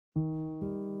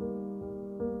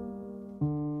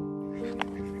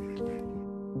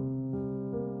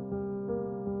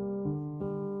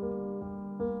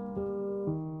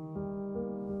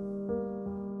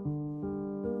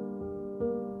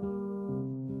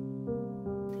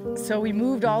So we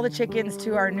moved all the chickens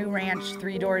to our new ranch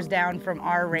 3 doors down from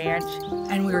our ranch.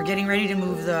 And we were getting ready to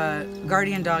move the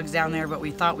guardian dogs down there, but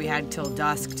we thought we had till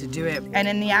dusk to do it. And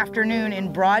in the afternoon,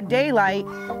 in broad daylight,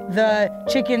 the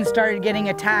chickens started getting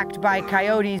attacked by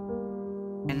coyotes.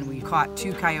 And we caught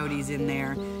 2 coyotes in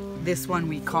there. This one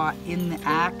we caught in the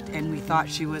act, and we thought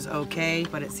she was okay,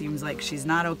 but it seems like she's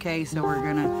not okay, so we're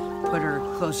gonna put her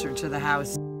closer to the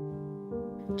house.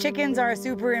 Chickens are a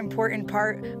super important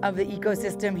part of the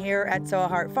ecosystem here at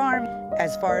Engelhart Farm.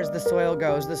 As far as the soil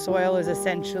goes, the soil is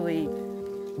essentially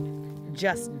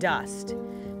just dust,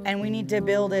 and we need to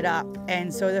build it up.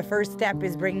 And so the first step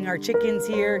is bringing our chickens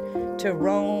here to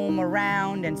roam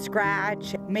around and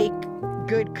scratch, make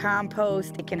good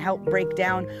compost. It can help break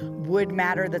down wood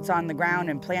matter that's on the ground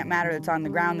and plant matter that's on the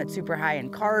ground that's super high in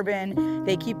carbon.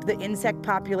 They keep the insect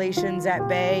populations at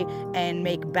bay and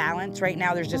make balance. Right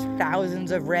now there's just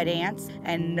thousands of red ants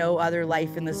and no other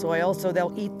life in the soil, so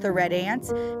they'll eat the red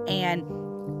ants and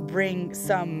bring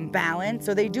some balance.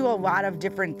 So they do a lot of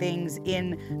different things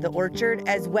in the orchard,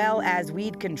 as well as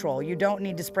weed control. You don't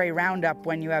need to spray Roundup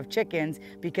when you have chickens,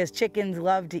 because chickens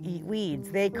love to eat weeds.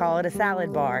 They call it a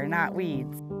salad bar, not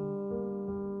weeds.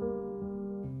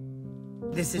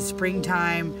 This is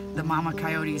springtime. The mama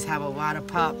coyotes have a lot of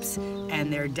pups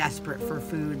and they're desperate for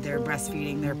food. They're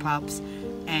breastfeeding their pups.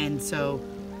 And so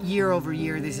year over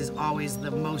year, this is always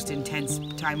the most intense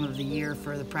time of the year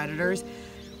for the predators.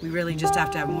 We really just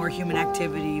have to have more human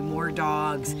activity, more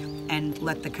dogs, and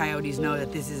let the coyotes know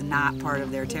that this is not part of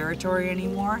their territory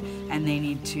anymore and they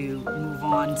need to move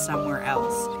on somewhere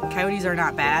else. Coyotes are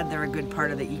not bad. They're a good part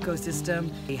of the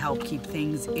ecosystem. They help keep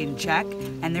things in check,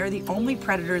 and they're the only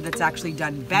predator that's actually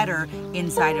done better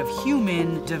inside of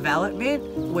human development,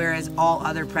 whereas all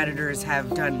other predators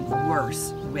have done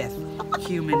worse with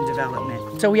human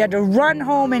development. So we had to run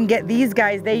home and get these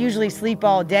guys. They usually sleep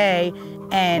all day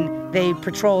and they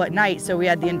patrol at night, so we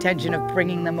had the intention of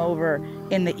bringing them over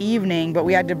in the evening, but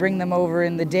we had to bring them over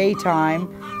in the daytime,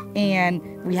 and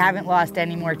we haven't lost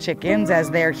any more chickens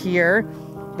as they're here.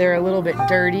 They're a little bit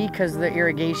dirty because the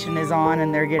irrigation is on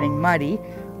and they're getting muddy,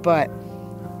 but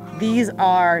these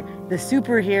are the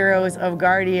superheroes of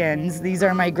guardians. These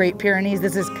are my Great Pyrenees.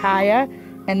 This is Kaya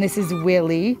and this is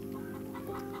Willie.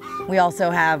 We also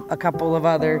have a couple of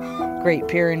other Great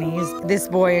Pyrenees. This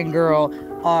boy and girl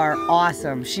are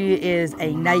awesome. She is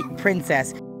a night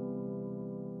princess.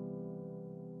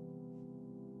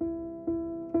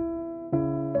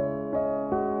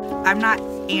 I'm not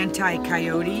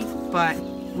anti-coyote, but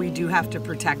we do have to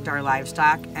protect our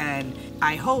livestock, and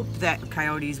I hope that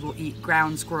coyotes will eat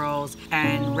ground squirrels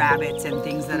and rabbits and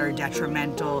things that are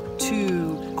detrimental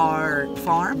to our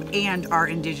farm and are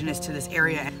indigenous to this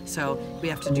area. So we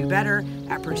have to do better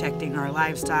at protecting our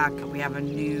livestock. We have a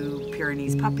new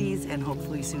Pyrenees puppies, and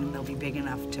hopefully soon they'll be big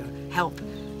enough to help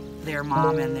their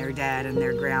mom and their dad and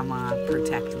their grandma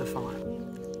protect the farm.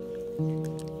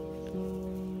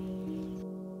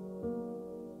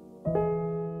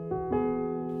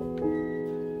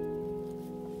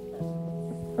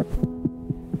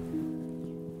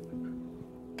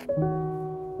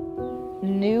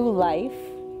 New life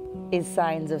is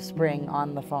signs of spring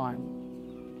on the farm.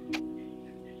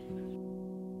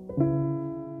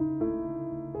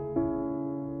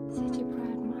 Such a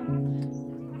proud mom. This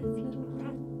little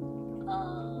brat.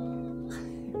 Oh,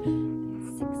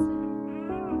 6.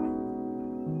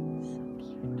 So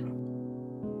cute.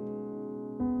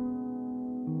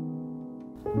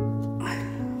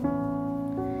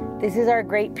 This is our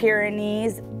Great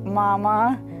Pyrenees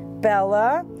mama,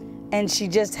 Bella. And she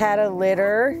just had a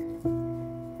litter.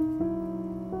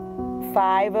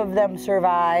 5 of them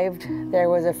survived. There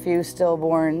was a few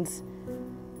stillborns.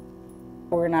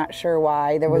 We're not sure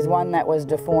why. There was one that was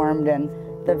deformed, and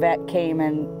the vet came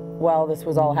and, well, this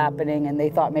was all happening, and they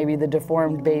thought maybe the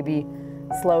deformed baby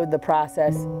slowed the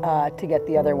process to get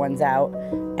the other ones out.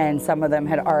 And some of them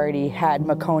had already had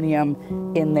meconium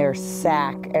in their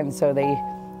sac, and so they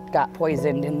got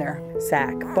poisoned in their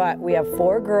sac. But we have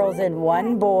 4 girls and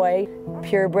 1 boy,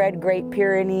 purebred Great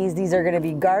Pyrenees. These are gonna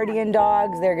be guardian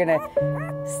dogs. They're gonna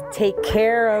take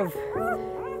care of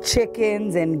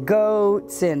chickens and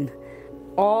goats and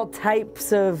all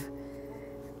types of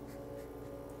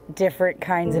different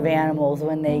kinds of animals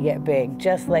when they get big,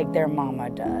 just like their mama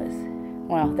does.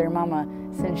 Well, their mama,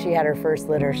 since she had her first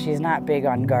litter, she's not big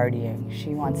on guardian. She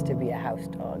wants to be a house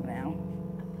dog now.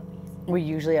 We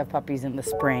usually have puppies in the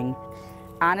spring.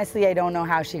 Honestly, I don't know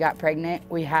how she got pregnant.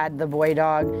 We had the boy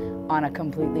dog on a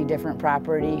completely different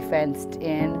property, fenced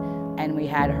in, and we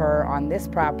had her on this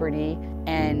property,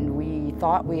 and we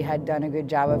thought we had done a good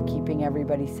job of keeping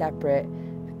everybody separate.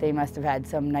 They must have had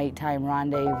some nighttime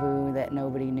rendezvous that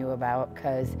nobody knew about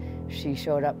because she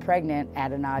showed up pregnant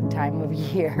at an odd time of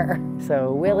year.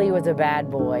 So Willie was a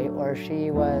bad boy or she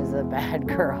was a bad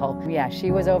girl. Yeah, she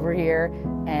was over here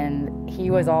and he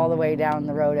was all the way down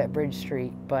the road at Bridge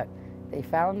Street, but they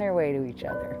found their way to each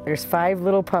other. There's 5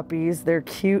 little puppies. They're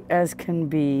cute as can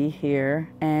be here,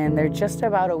 and they're just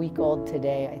about a week old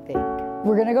today, I think.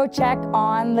 We're gonna go check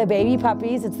on the baby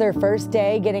puppies. It's their first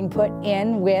day getting put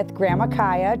in with Grandma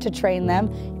Kaya to train them,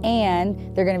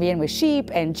 and they're gonna be in with sheep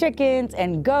and chickens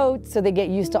and goats, so they get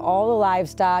used to all the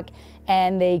livestock,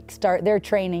 and they start their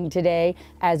training today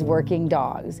as working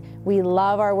dogs. We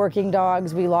love our working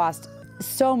dogs. We lost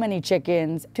so many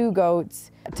chickens, 2 goats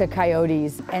to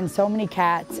coyotes, and so many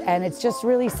cats, and it's just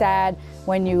really sad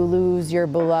when you lose your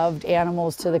beloved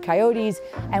animals to the coyotes,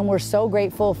 and we're so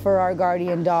grateful for our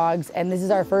guardian dogs, and this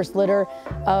is our first litter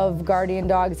of guardian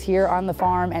dogs here on the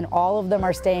farm, and all of them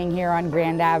are staying here on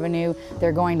Grand Avenue.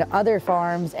 They're going to other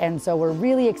farms, and so we're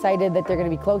really excited that they're going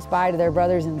to be close by to their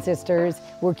brothers and sisters.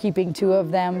 We're keeping 2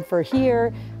 of them for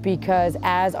here because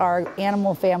as our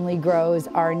animal family grows,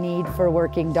 our need for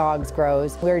working dogs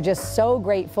grows. We're just so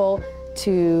grateful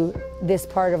to this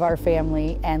part of our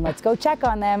family, and let's go check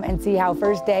on them and see how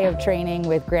first day of training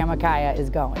with Grandma Kaya is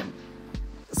going.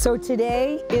 So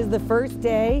today is the first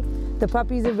day. The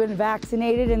puppies have been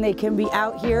vaccinated and they can be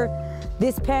out here.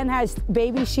 This pen has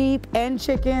baby sheep and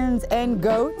chickens and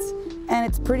goats, and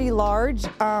it's pretty large,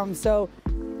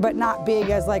 but not big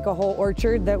as like a whole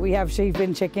orchard that we have sheep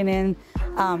and chicken in,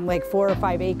 like 4 or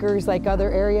 5 acres like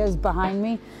other areas behind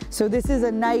me. So this is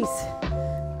a nice,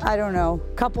 I don't know,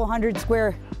 couple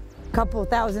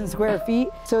thousand square feet.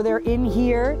 So they're in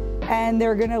here and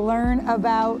they're gonna learn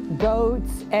about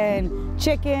goats and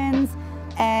chickens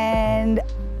and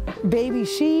baby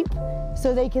sheep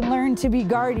so they can learn to be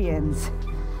guardians.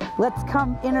 Let's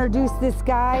come introduce this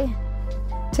guy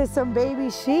to some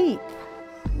baby sheep.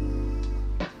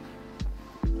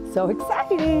 So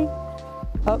exciting.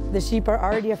 Oh, the sheep are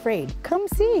already afraid. Come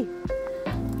see.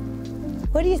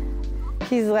 What do you,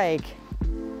 he's like,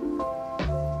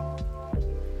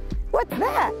 what's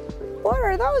that? What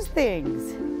are those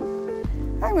things?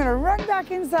 I'm gonna run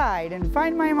back inside and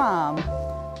find my mom.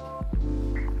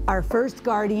 Our first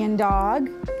guardian dog,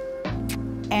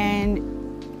 and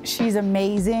she's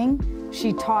amazing.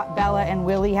 She taught Bella and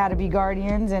Willie how to be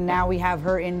guardians, and now we have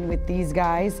her in with these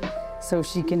guys so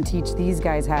she can teach these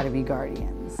guys how to be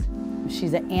guardians.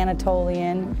 She's an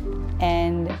Anatolian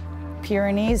and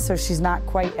Pyrenees, so she's not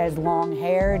quite as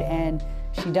long-haired, and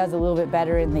she does a little bit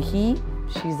better in the heat.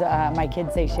 She's, my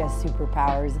kids say she has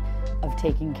superpowers of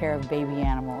taking care of baby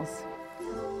animals.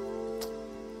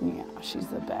 Yeah, she's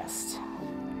the best.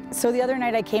 So the other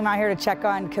night I came out here to check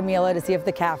on Camila to see if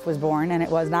the calf was born, and it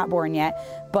was not born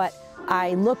yet, but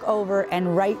I look over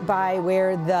and right by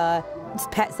where the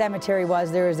pet cemetery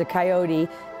was, there was a coyote,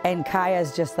 and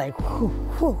Kaya's just like, whoo,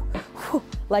 whoo, whoo,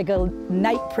 like a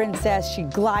night princess. She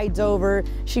glides over,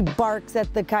 she barks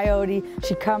at the coyote,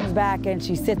 she comes back and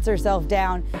she sits herself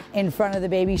down in front of the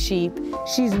baby sheep.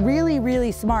 She's really,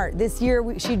 really smart. This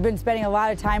year she'd been spending a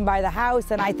lot of time by the house,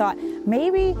 and I thought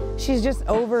maybe she's just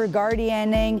over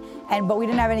guardianing, but we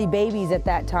didn't have any babies at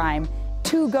that time.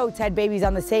 2 goats had babies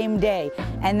on the same day,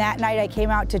 and that night I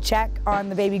came out to check on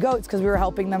the baby goats because we were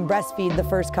helping them breastfeed the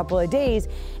first couple of days,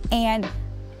 and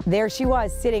there she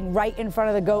was sitting right in front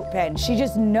of the goat pen. She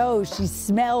just knows, she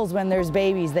smells when there's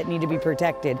babies that need to be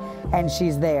protected, and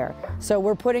she's there. So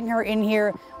we're putting her in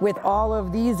here with all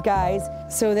of these guys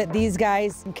so that these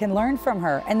guys can learn from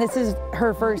her. And this is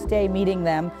her first day meeting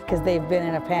them because they've been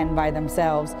in a pen by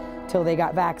themselves till they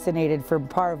got vaccinated for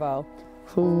parvo.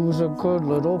 Who's a good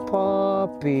little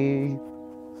puppy?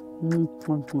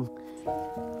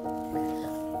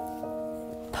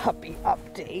 Puppy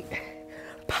update.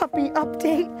 Puppy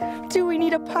update? Do we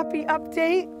need a puppy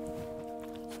update?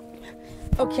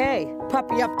 Okay,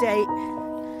 puppy update.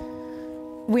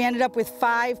 We ended up with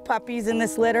 5 puppies in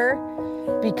this litter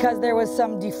because there was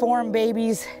some deformed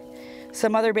babies.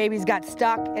 Some other babies got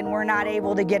stuck and were not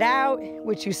able to get out,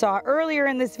 which you saw earlier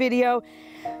in this video.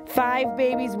 5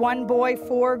 babies, 1 boy,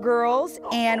 4 girls,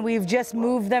 and we've just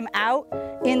moved them out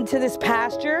into this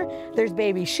pasture. There's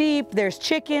baby sheep, there's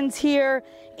chickens here,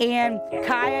 and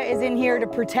Kaya is in here to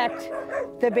protect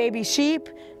the baby sheep.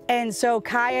 And so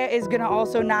Kaya is gonna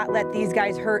also not let these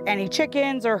guys hurt any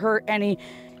chickens or hurt any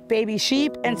baby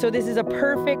sheep. And so this is a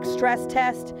perfect stress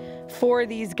test for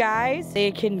these guys.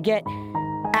 They can get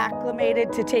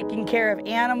acclimated to taking care of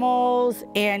animals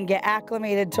and get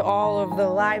acclimated to all of the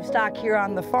livestock here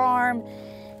on the farm.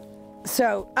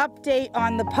 So update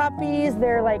on the puppies,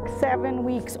 they're like 7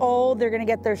 weeks old. They're gonna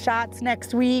get their shots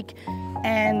next week.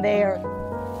 and they are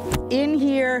in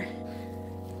here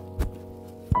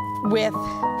with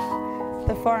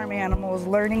the farm animals,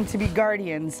 learning to be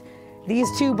guardians. These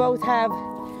two both have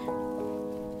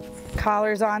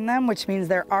collars on them, which means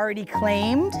they're already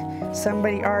claimed.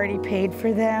 Somebody already paid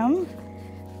for them.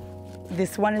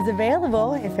 This one is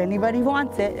available if anybody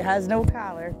wants it. It has no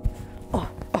collar. Oh,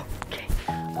 okay,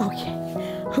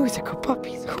 okay. Who's a good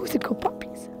puppies? Who's a good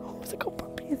puppies? Who's a good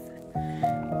puppies?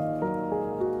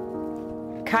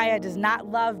 Kaya does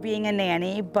not love being a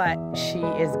nanny, but she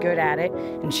is good at it,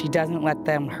 and she doesn't let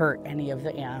them hurt any of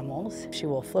the animals. She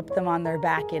will flip them on their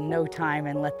back in no time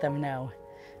and let them know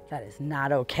that is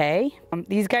not okay.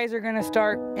 These guys are gonna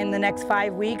start in the next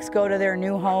 5 weeks, go to their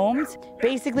new homes.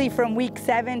 Basically from week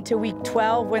 7 to week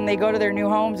 12, when they go to their new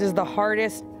homes, is the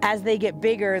hardest. As they get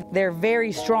bigger, they're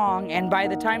very strong, and by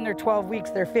the time they're 12 weeks,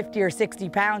 they're 50 or 60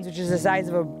 pounds, which is the size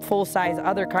of a full-size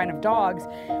other kind of dogs,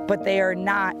 but they are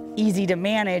not easy to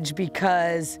manage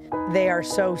because they are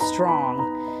so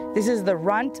strong. This is the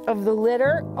runt of the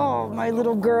litter. Oh, my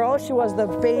little girl. She was the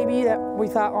baby that we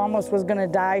thought almost was gonna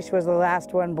die. She was the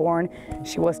last one born.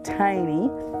 She was tiny.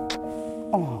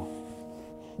 Oh,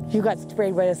 you got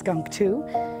sprayed by a skunk too?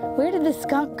 Where did the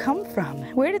skunk come from?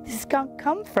 Where did the skunk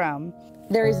come from?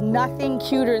 There is nothing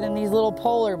cuter than these little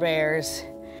polar bears.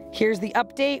 Here's the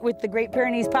update with the Great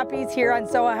Pyrenees puppies here on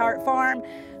Engelhart Farm.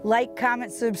 Like,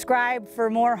 comment, subscribe for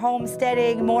more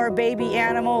homesteading, more baby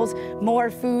animals,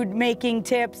 more food making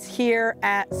tips here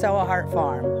at Engelhart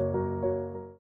Farm.